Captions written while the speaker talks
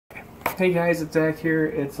Hey guys, it's Zach here.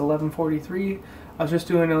 It's 11:43. I was just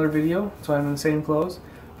doing another video, so I'm in the same clothes,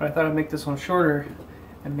 but I thought I'd make this one shorter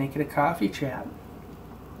and make it a coffee chat.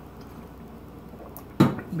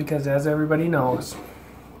 Because as everybody knows,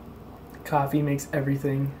 coffee makes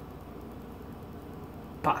everything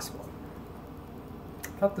possible.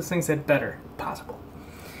 I thought this thing said better. Possible.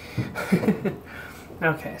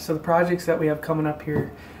 Okay, so the projects that we have coming up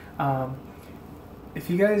here. If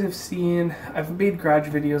you guys have seen, I've made garage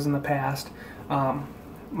videos in the past.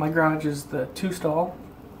 My garage is the 2-stall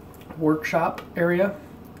workshop area.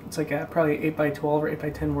 It's like a probably 8x12 or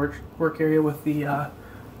 8x10 work area with the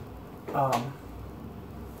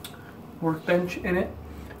workbench in it.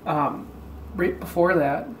 Right before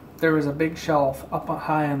that, there was a big shelf up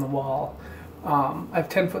high on the wall. I have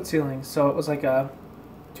 10-foot ceilings, so it was like a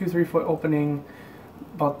 2-3 foot opening,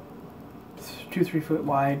 about 2-3 foot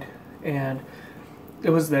wide, and it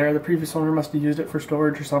was there. The previous owner must have used it for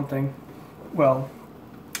storage or something. Well,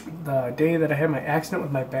 the day that I had my accident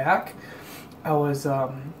with my back, I was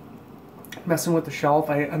messing with the shelf.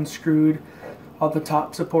 I unscrewed all the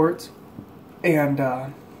top supports, and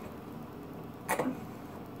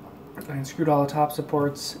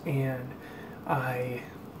I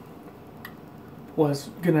was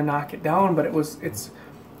gonna knock it down, but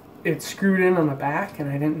it's screwed in on the back, and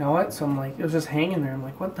I didn't know it. So I'm like, it was just hanging there. I'm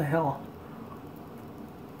like, what the hell?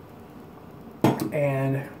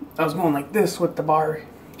 And I was going like this with the bar,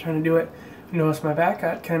 trying to do it. I noticed my back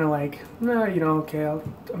got kind of like, no, you know, okay,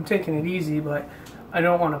 I'm taking it easy, but I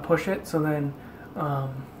don't want to push it. So then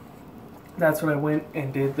that's when I went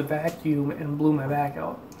and did the vacuum and blew my back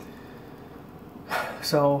out.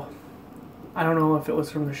 So I don't know if it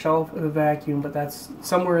was from the shelf or the vacuum, but that's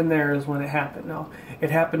somewhere in there is when it happened. Now, it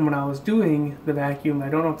happened when I was doing the vacuum. I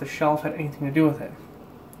don't know if the shelf had anything to do with it.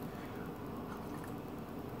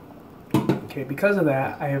 Okay, because of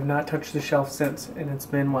that, I have not touched the shelf since, and it's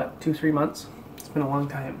been, what, 2-3 months? It's been a long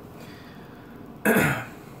time.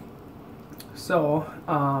 So,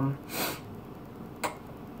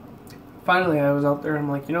 finally I was out there, and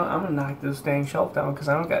I'm like, you know, I'm going to knock this dang shelf down because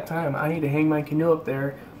I don't got time. I need to hang my canoe up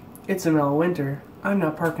there. It's the middle of winter. I'm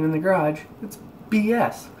not parking in the garage. It's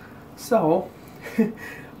BS. So,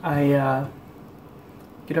 I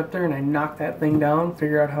get up there and I knock that thing down,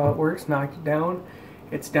 figure out how it works, knock it down.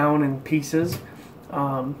 It's down in pieces,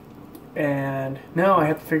 and now I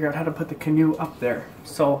have to figure out how to put the canoe up there.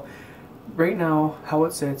 So right now, how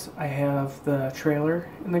it sits, I have the trailer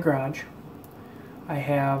in the garage. I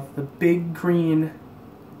have the big green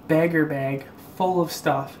bagger bag full of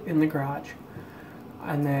stuff in the garage.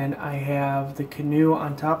 And then I have the canoe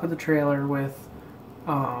on top of the trailer with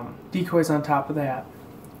decoys on top of that,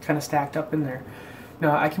 kind of stacked up in there.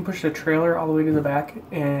 Now I can push the trailer all the way to the back,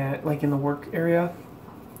 and like in the work area,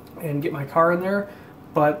 and get my car in there,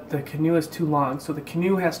 but the canoe is too long, so the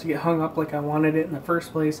canoe has to get hung up like I wanted it in the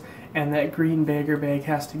first place, and that green bagger bag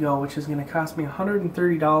has to go, which is going to cost me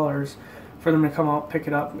 $130 for them to come out, pick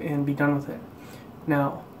it up, and be done with it.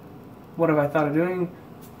 Now, what have I thought of doing?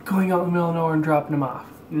 Going out in the middle of nowhere and dropping them off.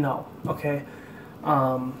 No. Okay.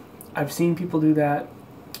 I've seen people do that,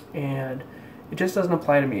 and it just doesn't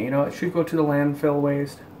apply to me. You know, it should go to the landfill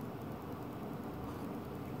waste.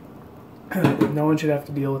 No one should have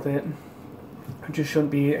to deal with it. It just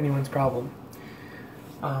shouldn't be anyone's problem.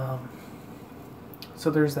 So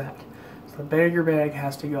there's that. So the bagger bag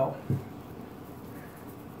has to go.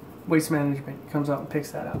 Waste Management comes out and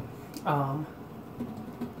picks that up.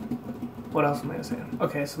 What else am I saying?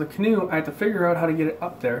 Okay, so the canoe, I have to figure out how to get it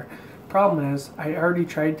up there. Problem is, I already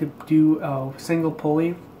tried to do a single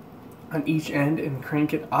pulley on each end and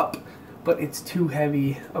crank it up, but it's too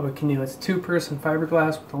heavy of a canoe. It's 2-person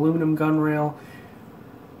fiberglass with aluminum gun rail,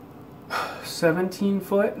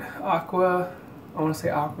 17-foot aqua, I want to say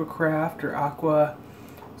aqua craft or aqua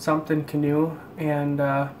something canoe, and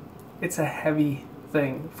it's a heavy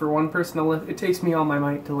thing for one person to lift. It takes me all my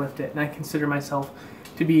might to lift it, and I consider myself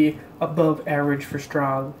to be above average for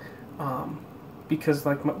strong, because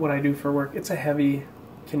like what I do for work, it's a heavy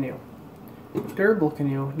canoe. Durable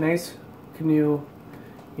canoe, nice canoe.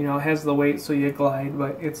 You know, it has the weight so you glide,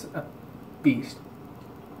 but it's a beast.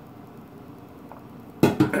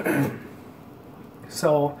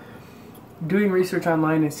 So, doing research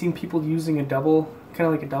online and seeing people using a double, kind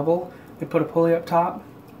of like a double. They put a pulley up top,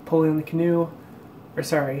 pulley on the canoe, or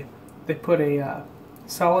sorry, they put a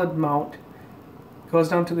solid mount, goes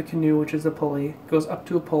down to the canoe, which is a pulley, goes up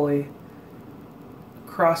to a pulley,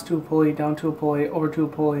 across to a pulley, down to a pulley, over to a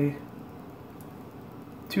pulley,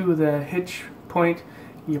 to the hitch point.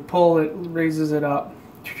 You pull it, raises it up.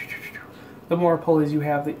 The more pulleys you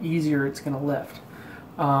have, the easier it's going to lift.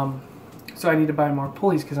 So I need to buy more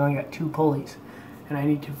pulleys because I only got 2 pulleys. And I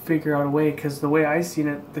need to figure out a way, because the way I seen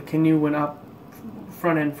it, the canoe went up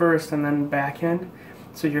front end first and then back end.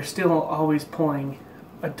 So you're still always pulling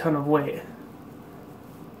a ton of weight.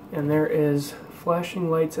 And there is flashing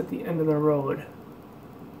lights at the end of the road.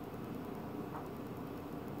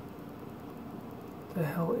 The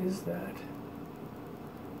hell is that?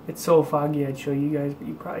 It's so foggy I'd show you guys, but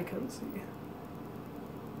you probably couldn't see.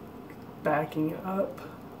 Backing up.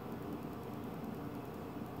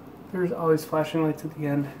 There's always flashing lights at the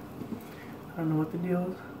end. I don't know what the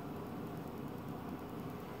deal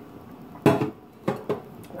is.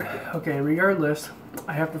 Okay, regardless,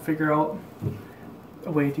 I have to figure out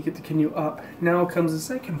a way to get the canoe up. Now comes the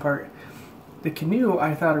second part. The canoe,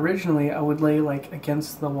 I thought originally I would lay like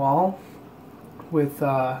against the wall with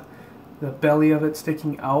the belly of it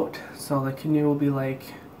sticking out, so the canoe will be like,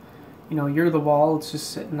 you know, you're the wall, it's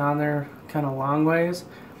just sitting on there kind of long ways.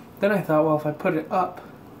 Then I thought, well, if I put it up,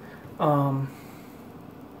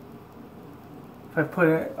 if I put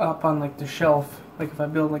it up on like the shelf, like if I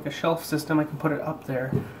build like a shelf system, I can put it up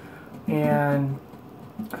there. And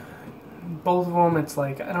both of them, it's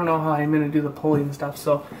like, I don't know how I'm going to do the pulley and stuff,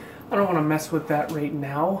 so I don't want to mess with that right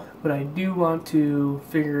now, but I do want to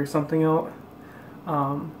figure something out.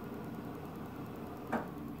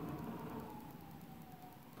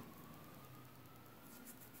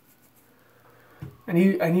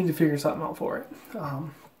 I need to figure something out for it.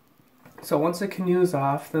 So once the canoe's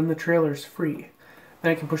off, then the trailer's free.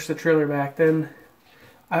 Then I can push the trailer back. Then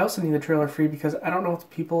I also need the trailer free because I don't know if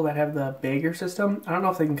people that have the bagger system, I don't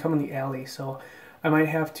know if they can come in the alley. So I might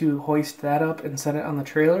have to hoist that up and set it on the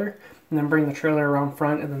trailer, and then bring the trailer around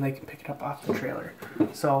front, and then they can pick it up off the trailer.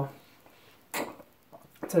 So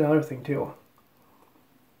that's another thing too.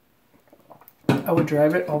 I would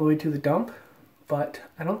drive it all the way to the dump, but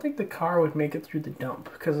I don't think the car would make it through the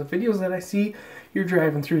dump, because the videos that I see, you're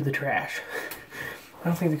driving through the trash. I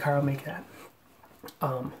don't think the car will make that.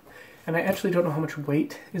 And I actually don't know how much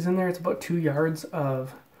weight is in there. It's about 2 yards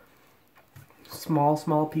of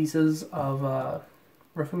small pieces of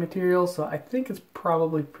roofing material, so I think it's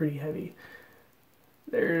probably pretty heavy.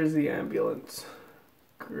 There's the ambulance.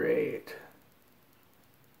 Great.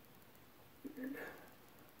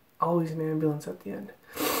 Always an ambulance at the end.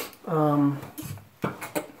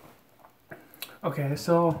 Okay,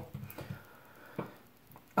 so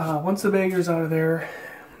once the bagger's out of there,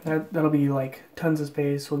 that'll be like tons of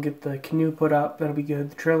space. We'll get the canoe put up. That'll be good.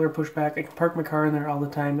 The trailer pushed back. I can park my car in there all the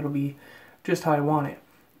time. It'll be just how I want it.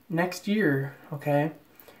 Next year, okay,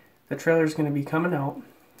 the trailer's going to be coming out.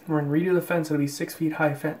 We're going to redo the fence. It'll be 6 feet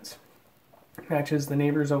high fence. Matches the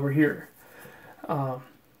neighbors over here.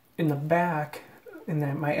 In the back,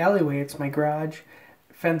 my alleyway, it's my garage,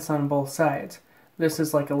 fence on both sides. This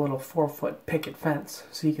is like a little 4-foot picket fence,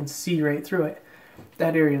 so you can see right through it.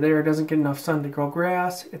 That area there doesn't get enough sun to grow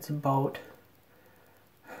grass. It's about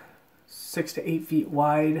 6 to 8 feet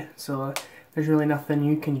wide, so there's really nothing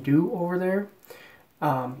you can do over there.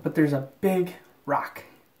 But there's a big rock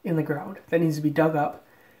in the ground that needs to be dug up,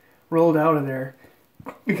 rolled out of there,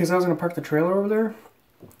 because I was going to park the trailer over there,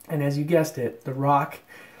 and as you guessed it, the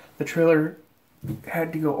trailer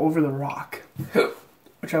had to go over the rock,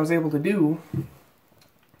 which I was able to do,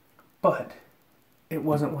 but it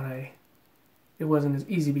wasn't as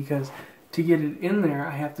easy, because to get it in there,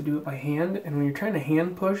 I have to do it by hand, and when you're trying to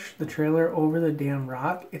hand push the trailer over the damn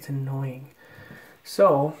rock, it's annoying.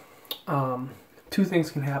 So, 2 things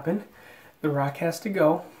can happen. The rock has to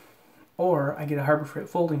go, or I get a Harbor Freight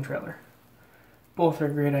folding trailer. Both are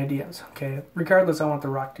great ideas, okay? Regardless, I want the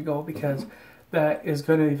rock to go, because that is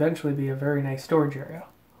going to eventually be a very nice storage area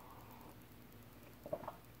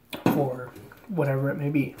for whatever it may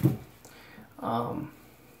be.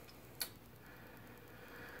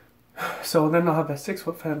 So then I'll have a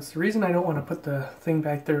 6-foot fence. The reason I don't want to put the thing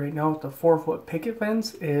back there right now with the 4-foot picket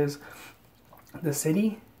fence is the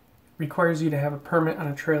city requires you to have a permit on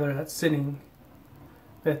a trailer that sits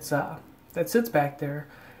back there.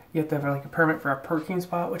 You have to have like a permit for a parking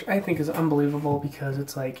spot, which I think is unbelievable, because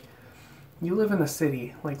it's like, you live in the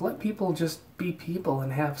city. Like, let people just be people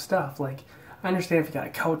and have stuff. Like, I understand if you got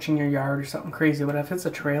a couch in your yard or something crazy, but if it's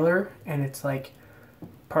a trailer and it's like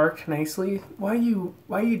parked nicely, why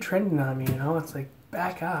are you trending on me, you know? It's like,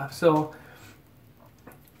 back off. So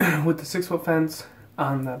with the 6-foot fence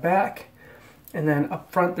on the back, and then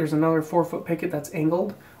up front there's another 4-foot picket that's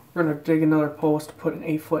angled. We're gonna dig another post, put an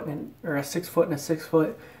 8-foot or a 6-foot and a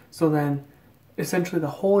 6-foot. So then essentially the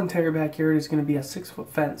whole entire backyard is gonna be a 6-foot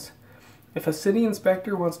fence. If a city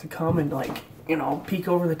inspector wants to come and, like, you know, peek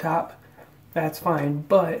over the top, that's fine.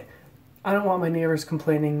 But I don't want my neighbors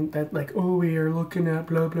complaining that like, oh, we are looking at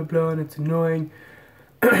blah blah blah and it's annoying.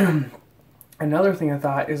 Another thing I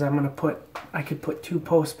thought is I could put 2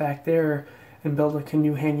 posts back there and build a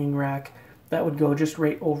canoe hanging rack that would go just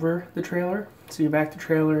right over the trailer. So you back the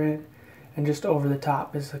trailer in and just over the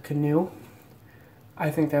top is a canoe.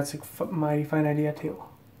 I think that's a mighty fine idea too.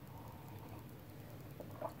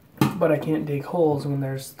 But I can't dig holes when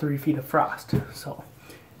there's 3 feet of frost, so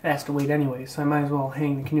it has to wait anyway, so I might as well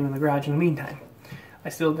hang the canoe in the garage in the meantime. I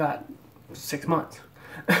still got 6 months.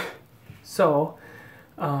 So,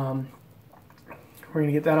 we're going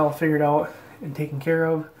to get that all figured out and taken care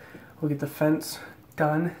of. We'll get the fence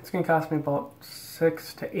done. It's going to cost me about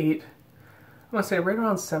 $6 to $8. I'm going to say right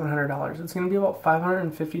around $700. It's going to be about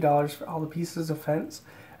 $550 for all the pieces of fence.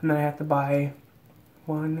 And then I have to buy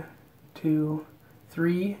 1, 2,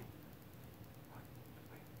 3,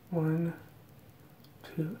 1,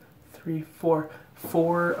 2, 3, 4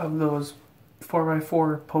 of those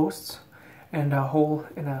 4x4 posts and a hole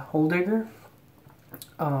digger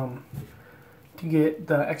to get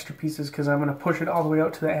the extra pieces, because I'm going to push it all the way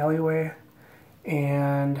out to the alleyway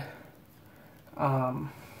and I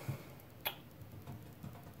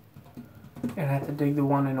have to dig the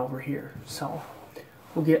one in over here. So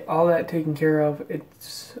we'll get all that taken care of.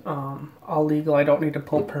 It's all legal. I don't need to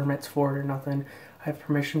pull permits for it or nothing. I have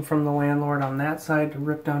permission from the landlord on that side to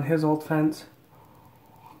rip down his old fence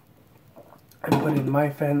and put in my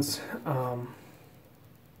fence.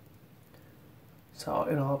 So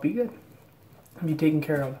it'll all be good. It'll be taken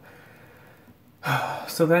care of.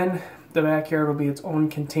 So then the backyard will be its own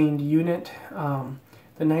contained unit.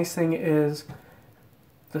 The nice thing is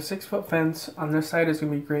the 6-foot fence on this side is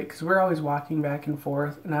going to be great because we're always walking back and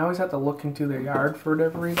forth, and I always have to look into their yard for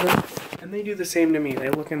whatever reason. And they do the same to me.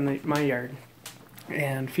 They look in my yard.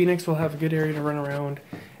 And Phoenix will have a good area to run around,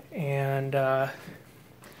 and I'll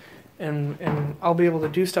be able to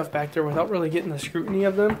do stuff back there without really getting the scrutiny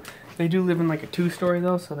of them. They do live in like a 2-story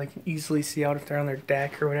though, so they can easily see out if they're on their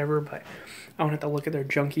deck or whatever, but I don't have to look at their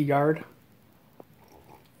junky yard.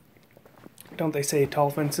 Don't they say tall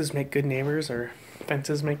fences make good neighbors, or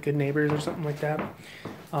fences make good neighbors, or something like that?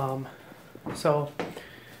 So,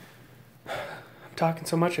 I'm talking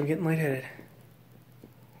so much I'm getting lightheaded.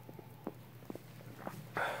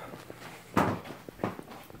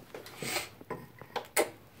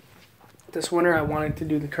 This winter I wanted to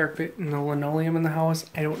do the carpet and the linoleum in the house.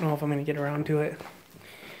 I don't know if I'm going to get around to it.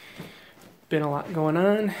 Been a lot going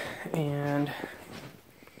on and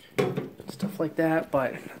stuff like that,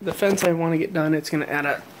 but the fence I want to get done. It's going to add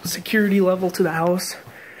a security level to the house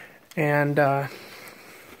and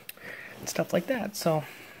stuff like that. So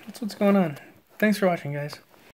that's what's going on. Thanks for watching, guys.